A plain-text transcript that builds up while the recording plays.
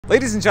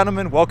Ladies and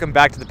gentlemen, welcome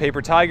back to the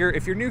Paper Tiger.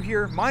 If you're new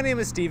here, my name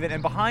is Steven,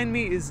 and behind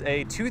me is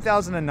a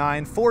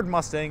 2009 Ford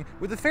Mustang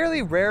with a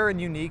fairly rare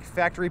and unique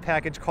factory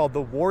package called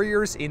the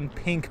Warriors in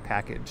Pink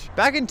package.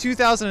 Back in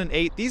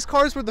 2008, these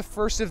cars were the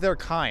first of their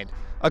kind.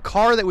 A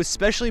car that was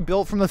specially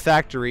built from the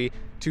factory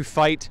to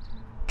fight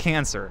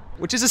cancer,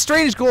 which is a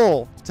strange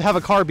goal to have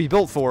a car be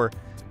built for,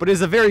 but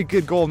is a very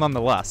good goal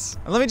nonetheless.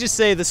 And let me just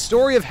say, the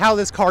story of how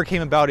this car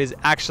came about is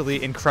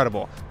actually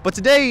incredible. But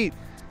today,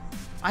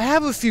 I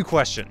have a few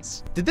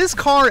questions. Did this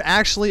car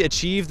actually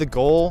achieve the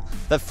goal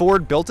that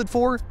Ford built it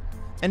for?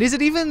 And is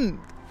it even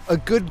a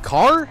good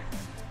car?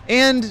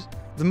 And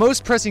the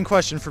most pressing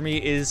question for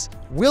me is,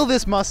 will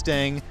this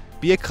Mustang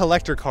be a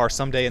collector car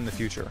someday in the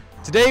future?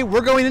 Today,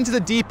 we're going into the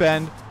deep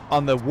end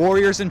on the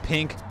Warriors in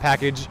Pink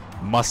package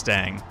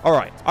Mustang. All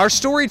right, our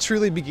story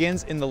truly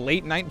begins in the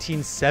late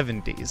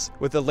 1970s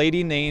with a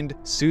lady named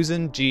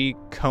Susan G.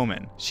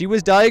 Komen. She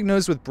was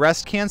diagnosed with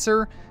breast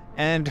cancer,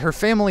 and her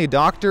family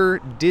doctor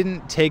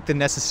didn't take the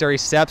necessary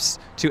steps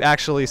to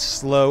actually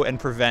slow and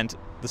prevent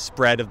the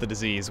spread of the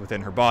disease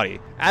within her body.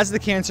 As the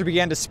cancer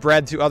began to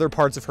spread to other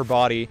parts of her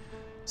body,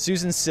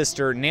 Susan's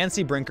sister,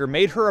 Nancy Brinker,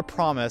 made her a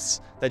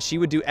promise that she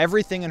would do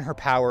everything in her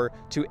power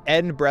to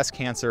end breast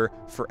cancer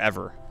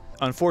forever.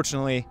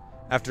 Unfortunately,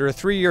 after a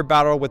 3-year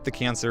battle with the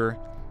cancer,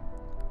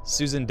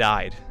 Susan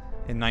died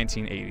in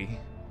 1980.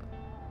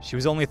 She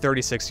was only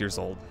 36 years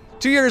old.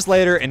 2 years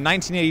later, in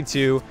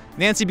 1982,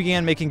 Nancy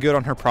began making good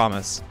on her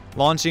promise,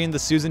 launching the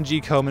Susan G.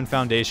 Komen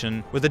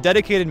Foundation with a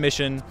dedicated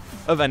mission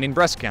of ending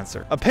breast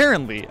cancer.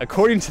 Apparently,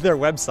 according to their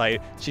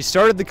website, she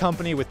started the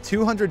company with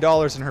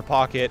 $200 in her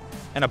pocket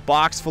and a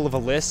box full of a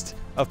list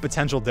of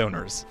potential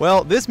donors.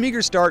 Well, this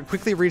meager start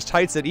quickly reached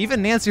heights that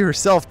even Nancy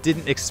herself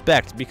didn't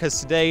expect, because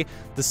today,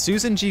 the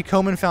Susan G.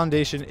 Komen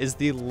Foundation is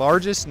the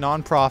largest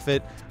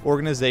nonprofit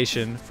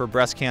organization for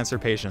breast cancer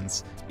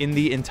patients in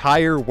the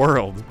entire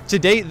world. To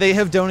date, they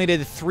have donated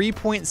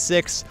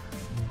 $3.6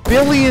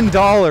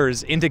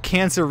 billion into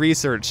cancer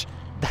research.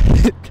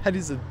 That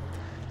is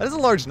a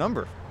large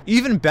number.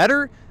 Even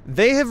better,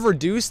 they have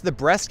reduced the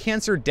breast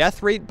cancer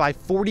death rate by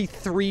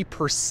 43%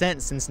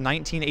 since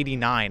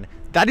 1989.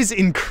 That is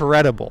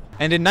incredible.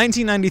 And in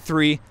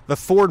 1993, the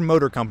Ford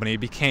Motor Company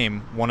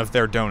became one of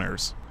their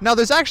donors. Now,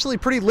 there's actually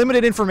pretty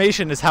limited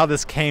information as how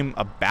this came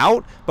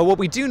about, but what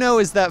we do know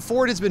is that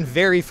Ford has been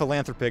very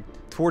philanthropic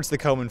towards the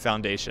Komen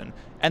Foundation,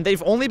 and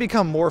they've only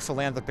become more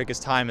philanthropic as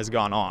time has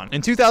gone on.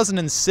 In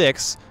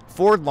 2006,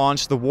 Ford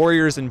launched the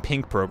Warriors in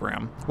Pink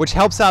program, which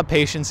helps out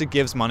patients and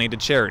gives money to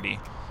charity.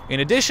 In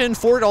addition,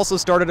 Ford also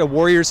started a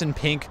Warriors in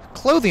Pink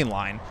clothing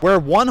line, where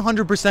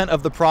 100%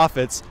 of the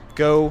profits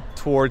go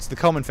towards the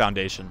Komen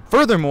Foundation.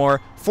 Furthermore,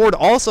 Ford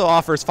also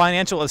offers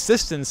financial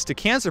assistance to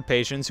cancer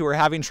patients who are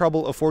having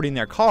trouble affording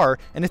their car,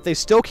 and if they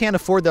still can't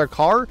afford their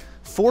car,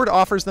 Ford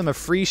offers them a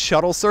free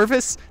shuttle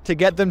service to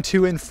get them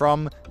to and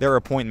from their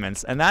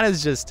appointments, and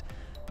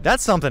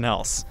that's something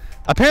else.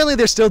 Apparently,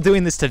 they're still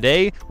doing this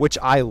today, which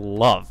I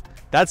love.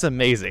 That's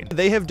amazing.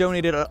 They have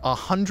donated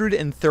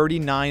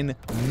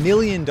 $139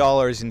 million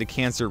into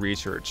cancer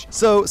research.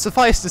 So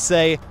suffice to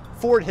say,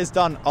 Ford has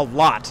done a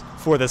lot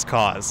for this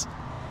cause.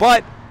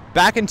 But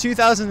back in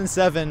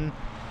 2007,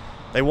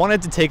 they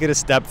wanted to take it a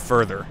step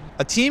further.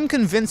 A team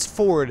convinced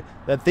Ford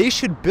that they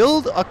should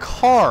build a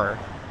car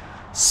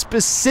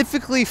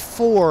specifically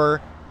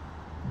for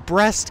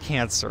breast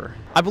cancer.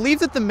 I believe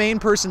that the main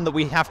person that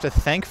we have to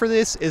thank for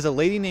this is a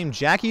lady named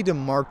Jackie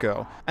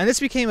DeMarco. And this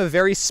became a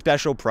very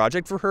special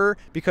project for her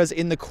because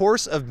in the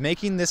course of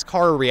making this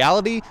car a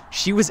reality,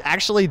 she was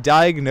actually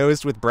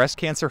diagnosed with breast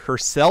cancer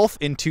herself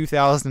in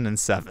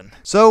 2007.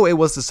 So it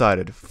was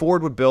decided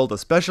Ford would build a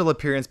special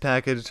appearance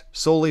package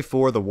solely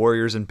for the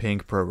Warriors in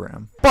Pink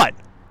program. But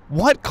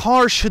what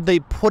car should they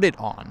put it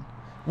on?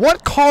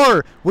 What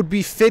car would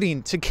be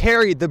fitting to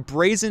carry the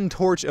brazen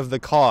torch of the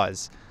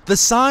cause? The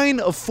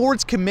sign of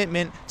Ford's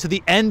commitment to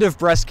the end of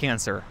breast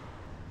cancer.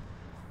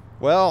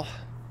 Well,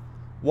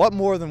 what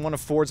more than one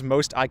of Ford's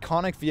most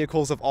iconic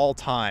vehicles of all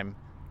time?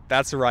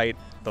 That's right,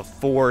 the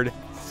Ford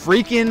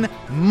freaking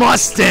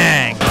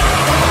Mustang!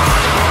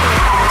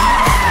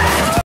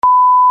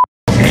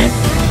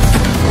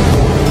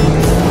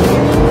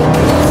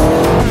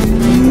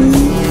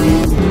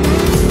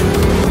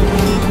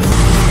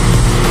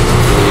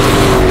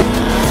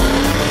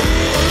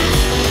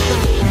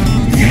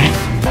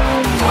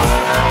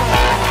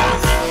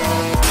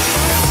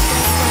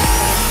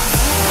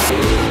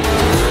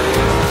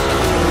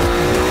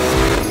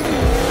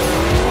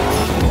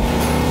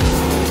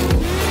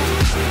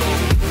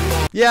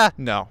 Yeah,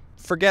 no,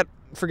 forget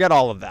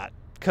all of that,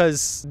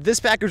 because this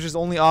package was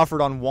only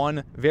offered on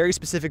one very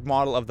specific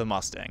model of the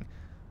Mustang,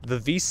 the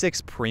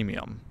V6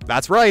 Premium.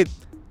 That's right,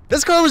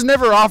 this car was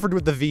never offered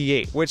with the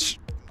V8, which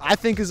I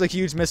think is a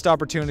huge missed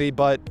opportunity,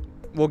 but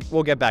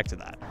we'll get back to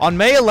that. On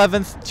May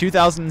 11th,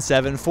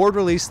 2007, Ford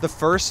released the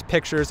first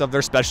pictures of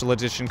their special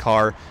edition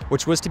car,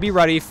 which was to be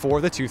ready for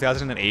the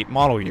 2008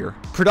 model year.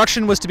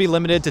 Production was to be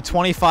limited to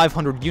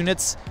 2,500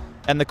 units,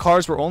 and the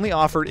cars were only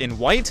offered in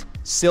white,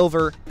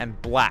 silver, and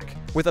black,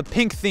 with a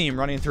pink theme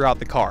running throughout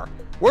the car.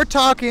 We're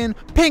talking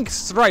pink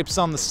stripes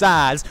on the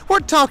sides. We're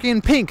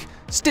talking pink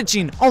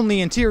stitching on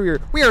the interior.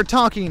 We are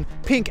talking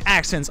pink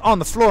accents on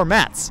the floor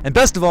mats. And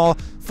best of all,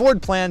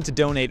 Ford planned to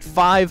donate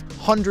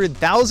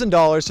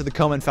 $500,000 to the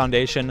Komen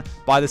Foundation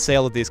by the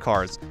sale of these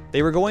cars.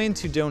 They were going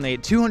to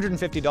donate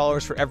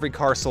 $250 for every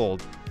car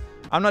sold.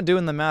 I'm not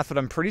doing the math, but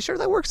I'm pretty sure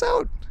that works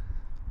out.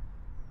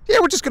 Yeah,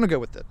 we're just gonna go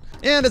with it.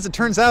 And as it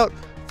turns out,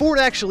 Ford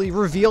actually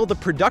revealed the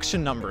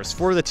production numbers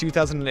for the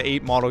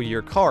 2008 model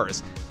year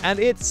cars, and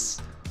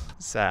it's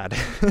sad.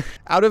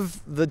 Out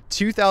of the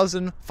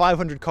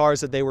 2,500 cars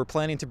that they were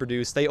planning to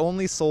produce, they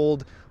only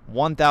sold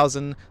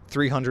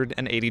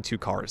 1,382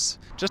 cars.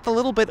 Just a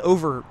little bit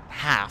over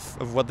half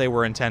of what they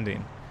were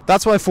intending.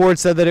 That's why Ford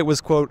said that it was,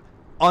 quote,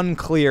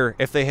 unclear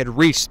if they had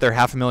reached their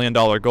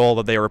 $500,000 goal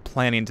that they were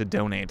planning to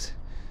donate.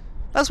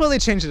 That's why they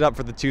changed it up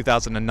for the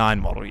 2009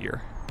 model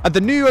year. At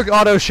the New York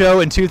Auto Show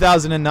in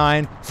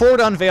 2009,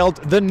 Ford unveiled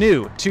the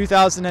new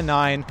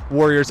 2009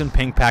 Warriors in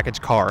Pink package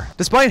car.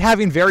 Despite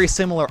having very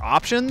similar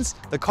options,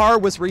 the car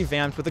was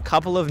revamped with a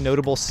couple of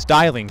notable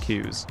styling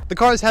cues. The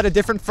cars had a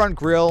different front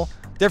grille,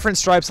 different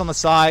stripes on the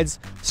sides,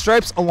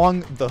 stripes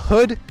along the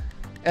hood,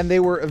 and they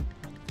were,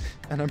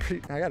 and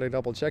I gotta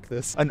double check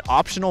this, an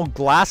optional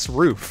glass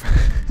roof.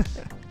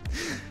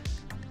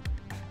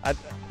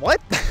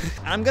 What?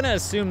 I'm gonna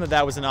assume that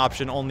that was an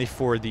option only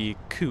for the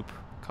coupe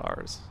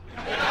cars.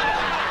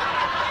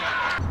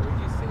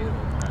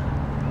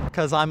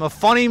 Because I'm a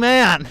funny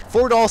man.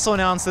 Ford also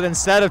announced that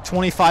instead of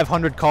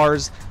 2,500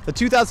 cars, the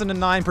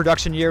 2009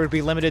 production year would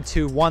be limited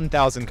to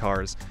 1,000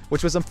 cars,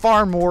 which was a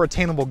far more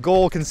attainable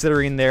goal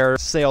considering their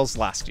sales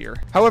last year.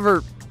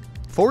 However,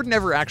 Ford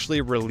never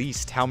actually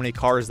released how many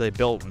cars they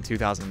built in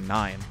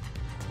 2009,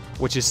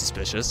 which is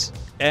suspicious.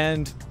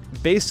 And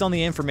based on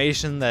the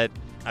information that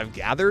I've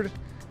gathered,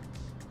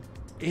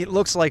 it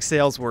looks like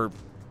sales were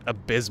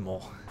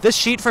abysmal. This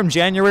sheet from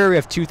January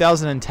of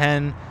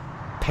 2010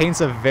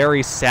 paints a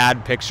very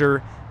sad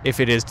picture if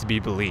it is to be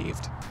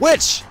believed.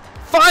 Which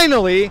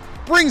finally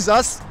brings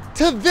us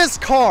to this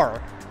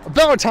car.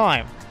 About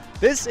time.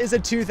 This is a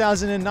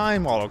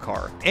 2009 model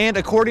car, and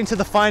according to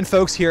the fine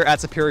folks here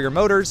at Superior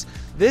Motors,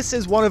 this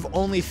is one of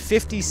only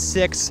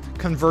 56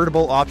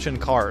 convertible option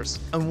cars,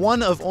 and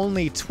one of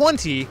only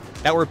 20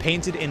 that were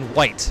painted in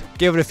white.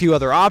 Give it a few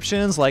other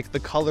options like the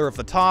color of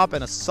the top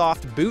and a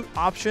soft boot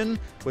option,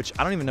 which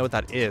I don't even know what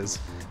that is.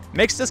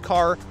 Makes this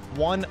car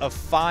one of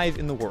 5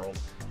 in the world.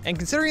 And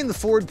considering the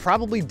Ford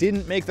probably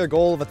didn't make their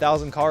goal of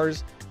 1,000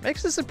 cars,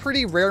 makes this a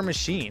pretty rare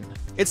machine.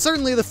 It's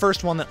certainly the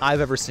first one that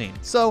I've ever seen.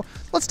 So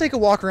let's take a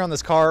walk around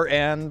this car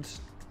and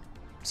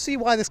see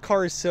why this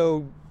car is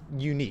so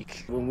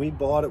unique. When we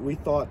bought it, we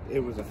thought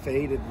it was a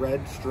faded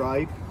red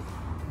stripe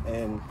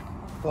and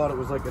thought it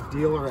was like a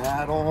dealer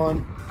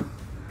add-on.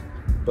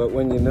 But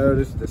when you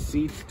notice, the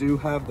seats do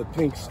have the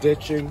pink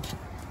stitching.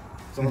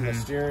 It's on the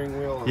steering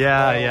wheel as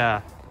well.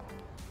 Yeah.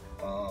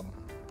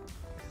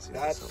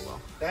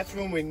 That's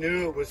when we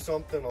knew it was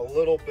something a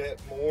little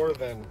bit more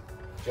than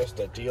just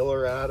a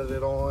dealer added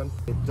it on.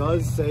 It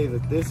does say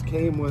that this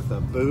came with a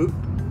boot,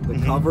 the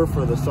cover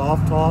for the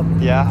soft top.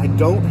 Yeah. I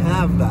don't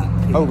have that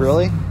piece. Oh,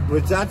 really?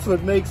 Which that's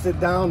what makes it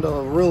down to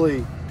a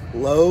really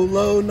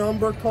low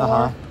number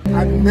car.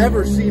 I've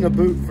never seen a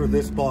boot for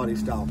this body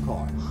style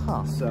car.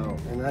 So,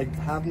 and I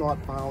have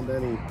not found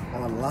any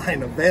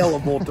online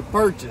available to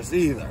purchase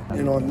either.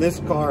 And on this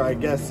car, I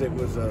guess it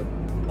was a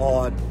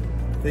odd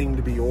thing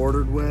to be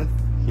ordered with.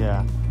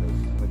 Yeah.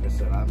 Like I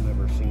said, I've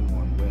never seen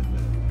one with it.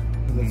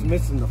 And it's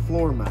missing the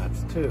floor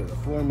mats too. The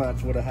floor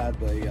mats would have had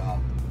the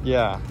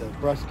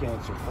breast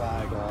cancer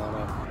flag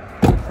on it.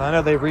 I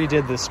know they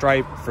redid the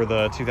stripe for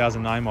the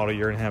 2009 model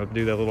year and had to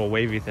do that little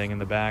wavy thing in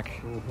the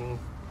back.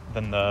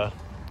 Then the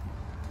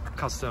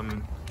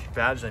custom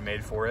badge they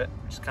made for it,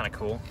 which is kind of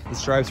cool. The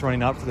stripe's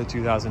running up for the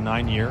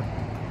 2009 year.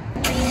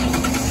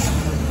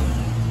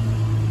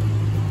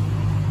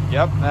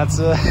 Yep, that's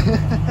a...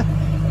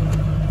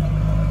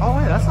 Oh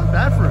wait, that's not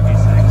bad for a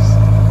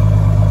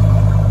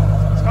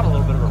V6. It's got a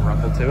little bit of a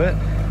rumble to it.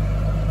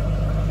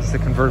 It's the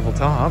convertible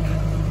top.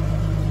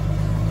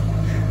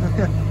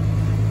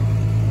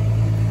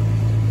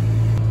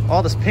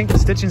 All this pink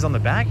stitching's on the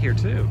back here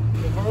too.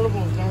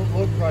 Convertibles don't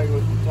look right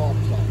with the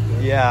tops up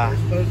there. Yeah.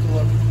 They're supposed to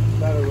look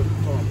better with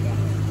the top down.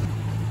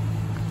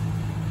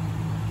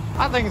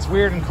 I think it's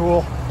weird and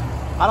cool.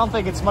 I don't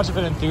think it's much of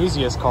an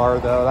enthusiast car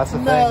though. That's the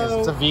thing.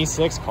 It's a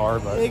V6 car,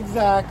 but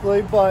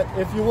exactly. But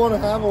if you want to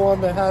have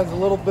one that has a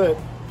little bit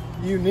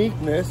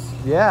uniqueness,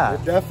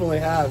 it definitely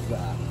has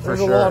that. There's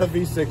a lot of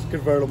V6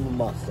 convertible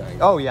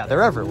Mustangs. Oh yeah,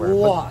 they're everywhere.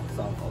 Lots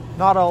of them.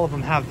 Not all of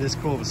them have this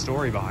cool of a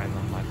story behind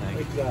them, I think.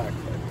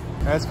 Exactly.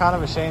 And it's kind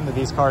of a shame that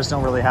these cars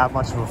don't really have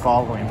much of a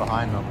following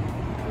behind them.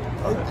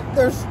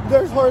 There's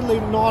hardly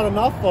not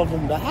enough of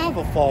them to have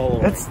a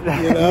following. It's,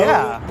 you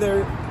know?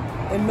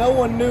 And no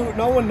one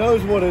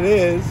knows what it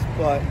is,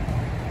 but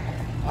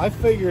I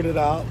figured it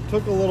out.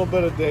 Took a little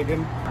bit of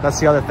digging. That's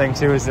the other thing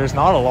too, is there's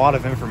not a lot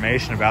of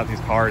information about these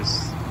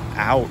cars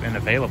out and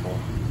available.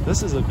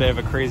 This is a bit of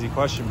a crazy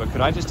question, but could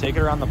I just take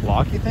it around the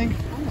block, you think?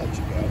 I'll let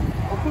you go.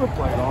 I'll put a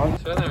plate on.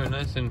 It's rather a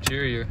nice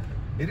interior.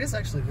 It is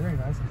actually very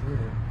nice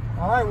interior.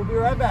 All right, we'll be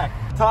right back.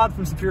 Todd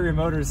from Superior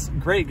Motors,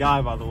 great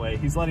guy, by the way.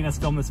 He's letting us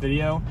film this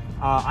video.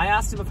 I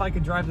asked him if I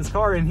could drive this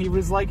car, and he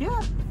was like,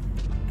 yeah,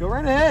 go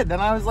right ahead.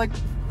 And I was like,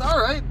 all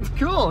right,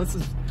 cool. This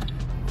is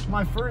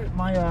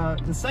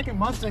the second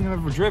Mustang I've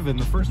ever driven,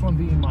 the first one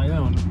being my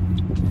own.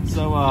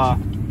 So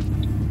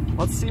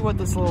let's see what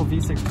this little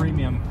V6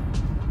 Premium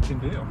can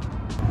do.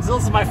 This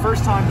is my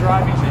first time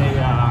driving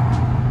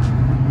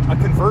a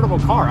convertible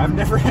car. I've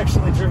never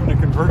actually driven a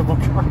convertible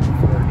car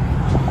before.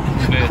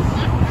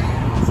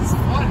 This is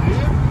fun, dude.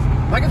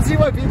 I can see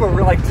why people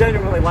were like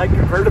genuinely like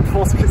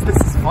convertibles, because this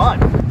is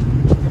fun.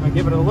 I'm gonna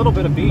give it a little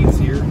bit of beans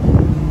here.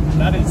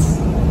 That is,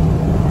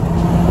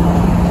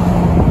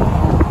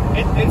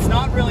 it's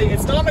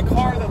not a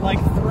car that like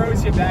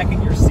throws you back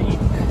in your seat.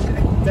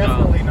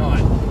 Definitely not.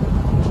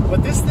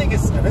 But this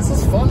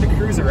is fun to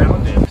cruise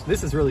around in.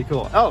 This is really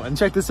cool. Oh, and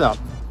check this out.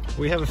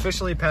 We have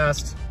officially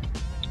passed,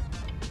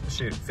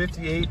 shoot,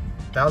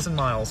 58,000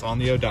 miles on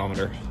the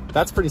odometer.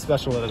 That's pretty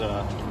special that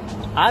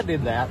I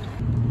did that.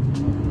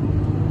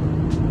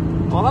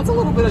 Well, that's a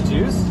little bit of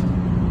juice.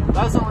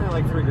 That's only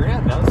like $3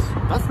 grand.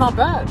 That's not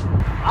bad.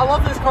 I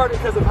love this car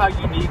because of how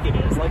unique it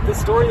is. Like the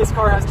story this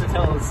car has to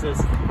tell is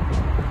just,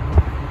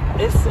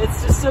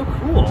 it's just so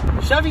cool.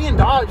 Chevy and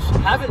Dodge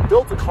haven't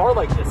built a car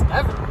like this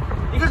ever.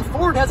 Even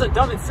Ford hasn't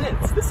done it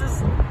since. This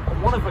is a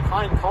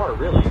one-of-a-kind car,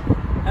 really.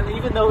 And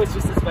even though it's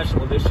just a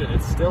special edition,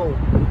 it's still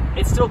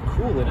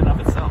cool in and of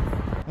itself.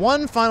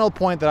 One final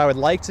point that I would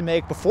like to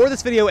make before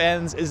this video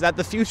ends is that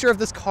the future of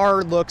this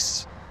car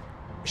looks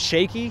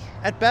shaky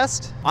at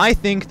best. I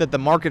think that the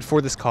market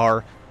for this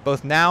car,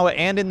 both now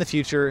and in the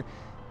future,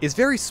 is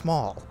very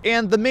small.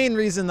 And the main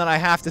reason that I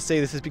have to say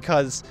this is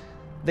because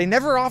they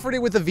never offered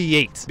it with a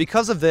V8.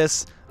 Because of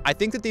this, I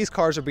think that these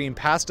cars are being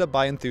passed up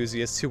by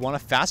enthusiasts who want a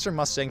faster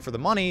Mustang for the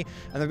money,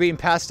 and they're being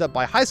passed up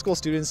by high school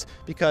students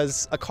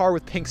because a car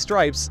with pink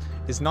stripes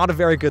is not a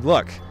very good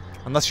look,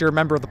 unless you're a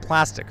member of the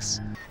Plastics.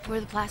 Who are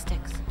the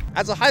Plastics?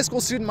 As a high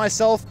school student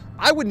myself,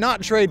 I would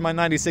not trade my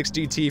 96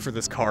 GT for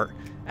this car.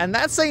 And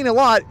that's saying a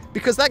lot,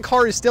 because that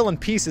car is still in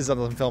pieces as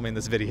I'm filming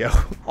this video.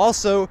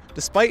 Also,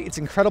 despite its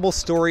incredible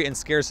story and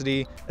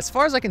scarcity, as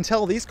far as I can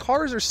tell, these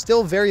cars are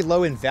still very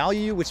low in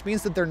value, which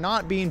means that they're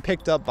not being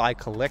picked up by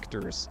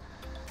collectors.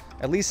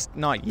 At least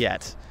not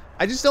yet.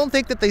 I just don't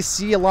think that they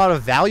see a lot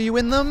of value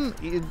in them,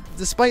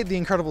 despite the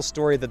incredible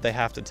story that they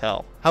have to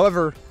tell.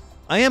 However,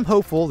 I am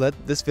hopeful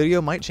that this video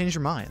might change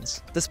your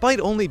minds. Despite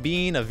only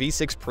being a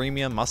V6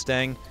 Premium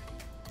Mustang,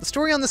 the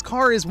story on this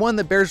car is one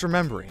that bears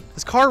remembering.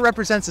 This car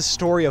represents a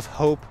story of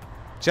hope,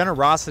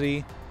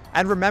 generosity,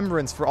 and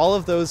remembrance for all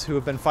of those who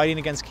have been fighting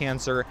against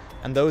cancer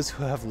and those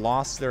who have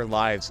lost their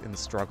lives in the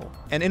struggle.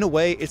 And in a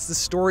way, it's the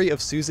story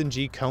of Susan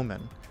G.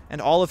 Komen and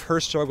all of her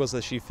struggles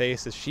that she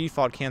faced as she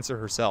fought cancer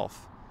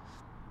herself.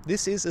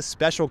 This is a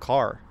special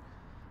car,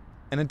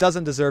 and it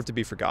doesn't deserve to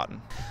be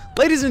forgotten.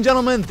 Ladies and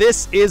gentlemen,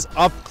 this is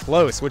Up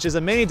Close, which is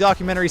a mini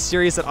documentary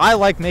series that I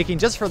like making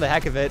just for the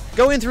heck of it,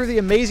 going through the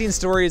amazing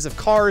stories of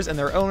cars and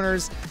their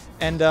owners,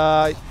 and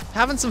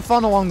having some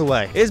fun along the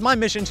way. It is my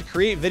mission to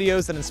create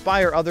videos that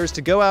inspire others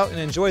to go out and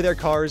enjoy their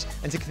cars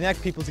and to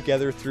connect people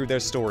together through their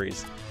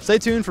stories. Stay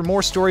tuned for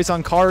more stories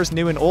on cars,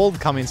 new and old,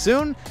 coming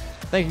soon.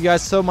 Thank you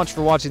guys so much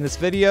for watching this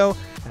video,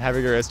 and have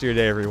a great rest of your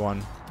day,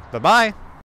 everyone. Bye-bye.